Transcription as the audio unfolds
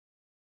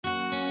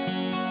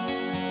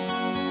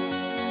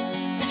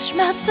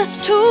Schmerz, es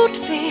tut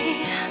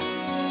weh,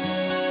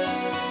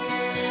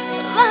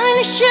 weil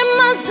ich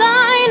immer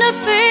seine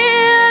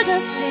Bilder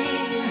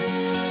sehe.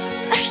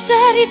 Möchte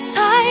die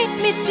Zeit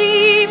mit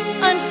ihm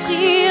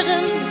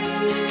einfrieren,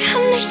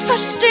 kann nicht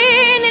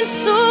verstehen, ihn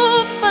zu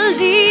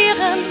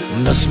verlieren.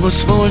 Das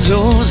muss wohl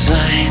so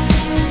sein.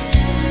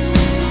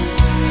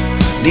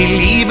 Die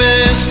Liebe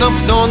ist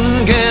oft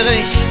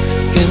ungerecht,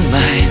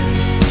 gemein.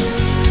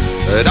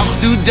 Doch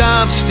du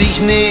darfst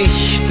dich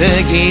nicht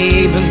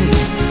ergeben.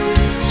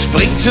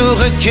 Spring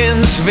zurück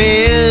ins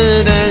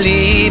wilde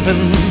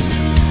Leben,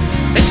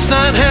 bis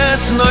dein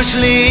Herz neu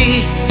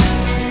schlägt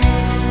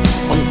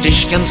und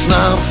dich ganz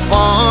nach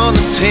vorne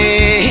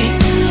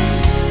trägt.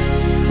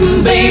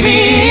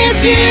 Baby,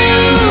 it's you.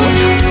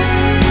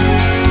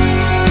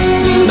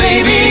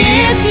 Baby,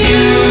 it's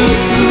you.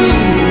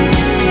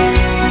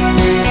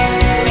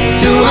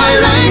 Du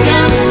allein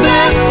kannst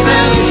es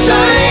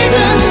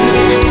entscheiden.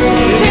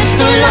 Willst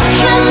du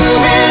lachen,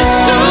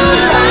 willst du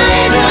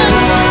leiden?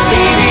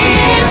 Baby,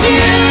 it's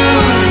you.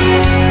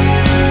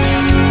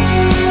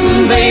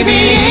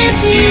 Baby,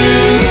 it's you.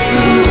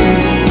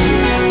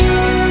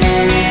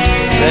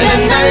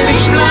 Denn dein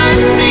Licht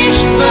bleibt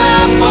nicht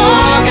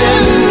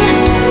verborgen,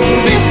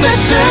 bis der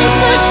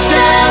schönste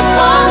Stern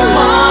von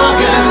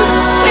morgen.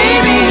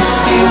 Baby,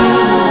 it's you.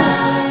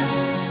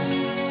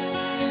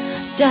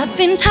 Der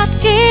Wind hat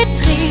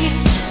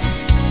gedreht,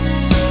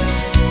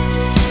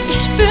 ich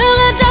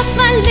spüre, dass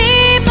mein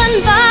Leben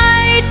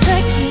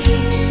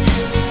weitergeht.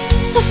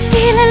 So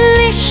viele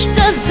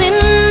Lichter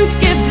sind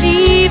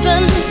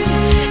geblieben,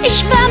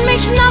 ich werd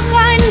mich noch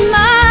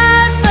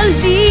einmal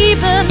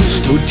verlieben. Es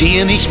tut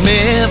dir nicht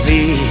mehr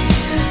weh,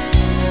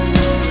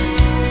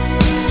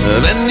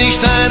 wenn ich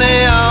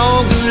deine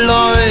Augen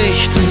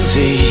leuchten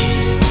seh.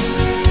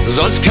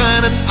 Sollst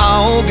keinen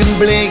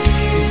Augenblick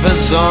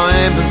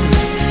versäumen.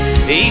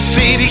 Ich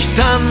seh dich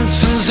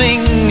tanzen,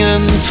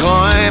 singen,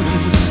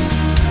 träumen,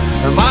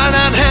 weil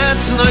dein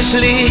Herz neu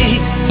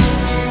schlägt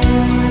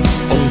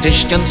und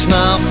dich ganz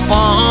nach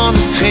vorn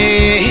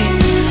trägt.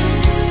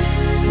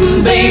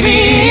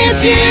 Baby,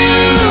 it's you.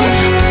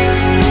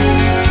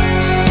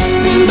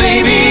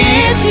 Baby,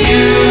 it's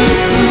you.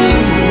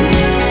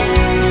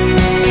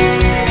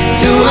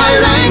 Du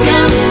allein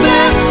kannst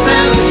es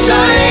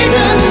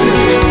entscheiden.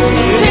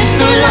 Willst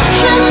du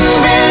lachen,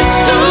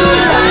 willst du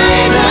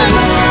leiden?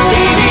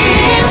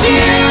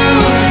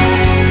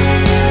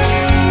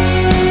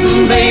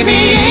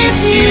 Baby,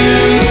 it's you.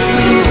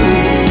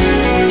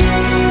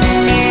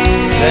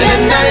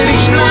 Denn dein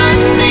Licht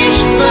bleibt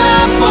nicht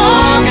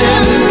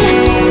verborgen,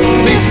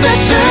 bis der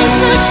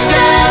schönste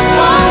Stern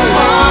von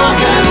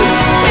morgen.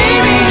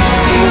 Baby,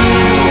 it's you.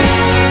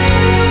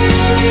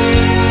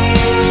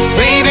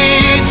 Baby,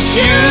 it's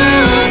you.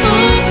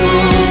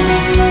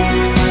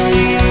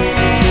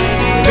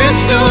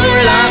 Willst du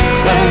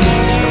lachen,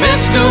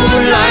 willst du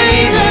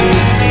leiden?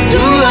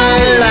 Du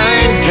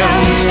allein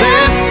kannst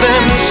es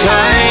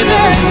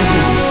entscheiden.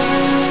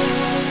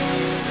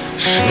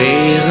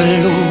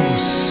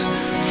 Schwerelos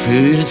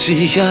fühlt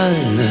sich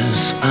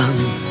alles an.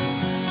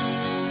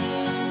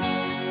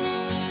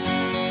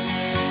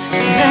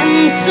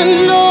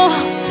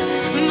 Grenzenlos,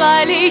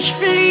 weil ich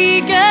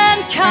fliegen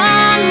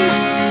kann,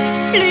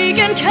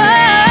 fliegen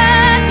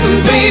kann.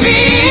 Baby,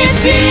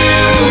 it's you.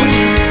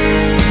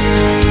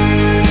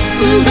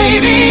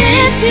 Baby,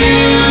 it's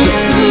you.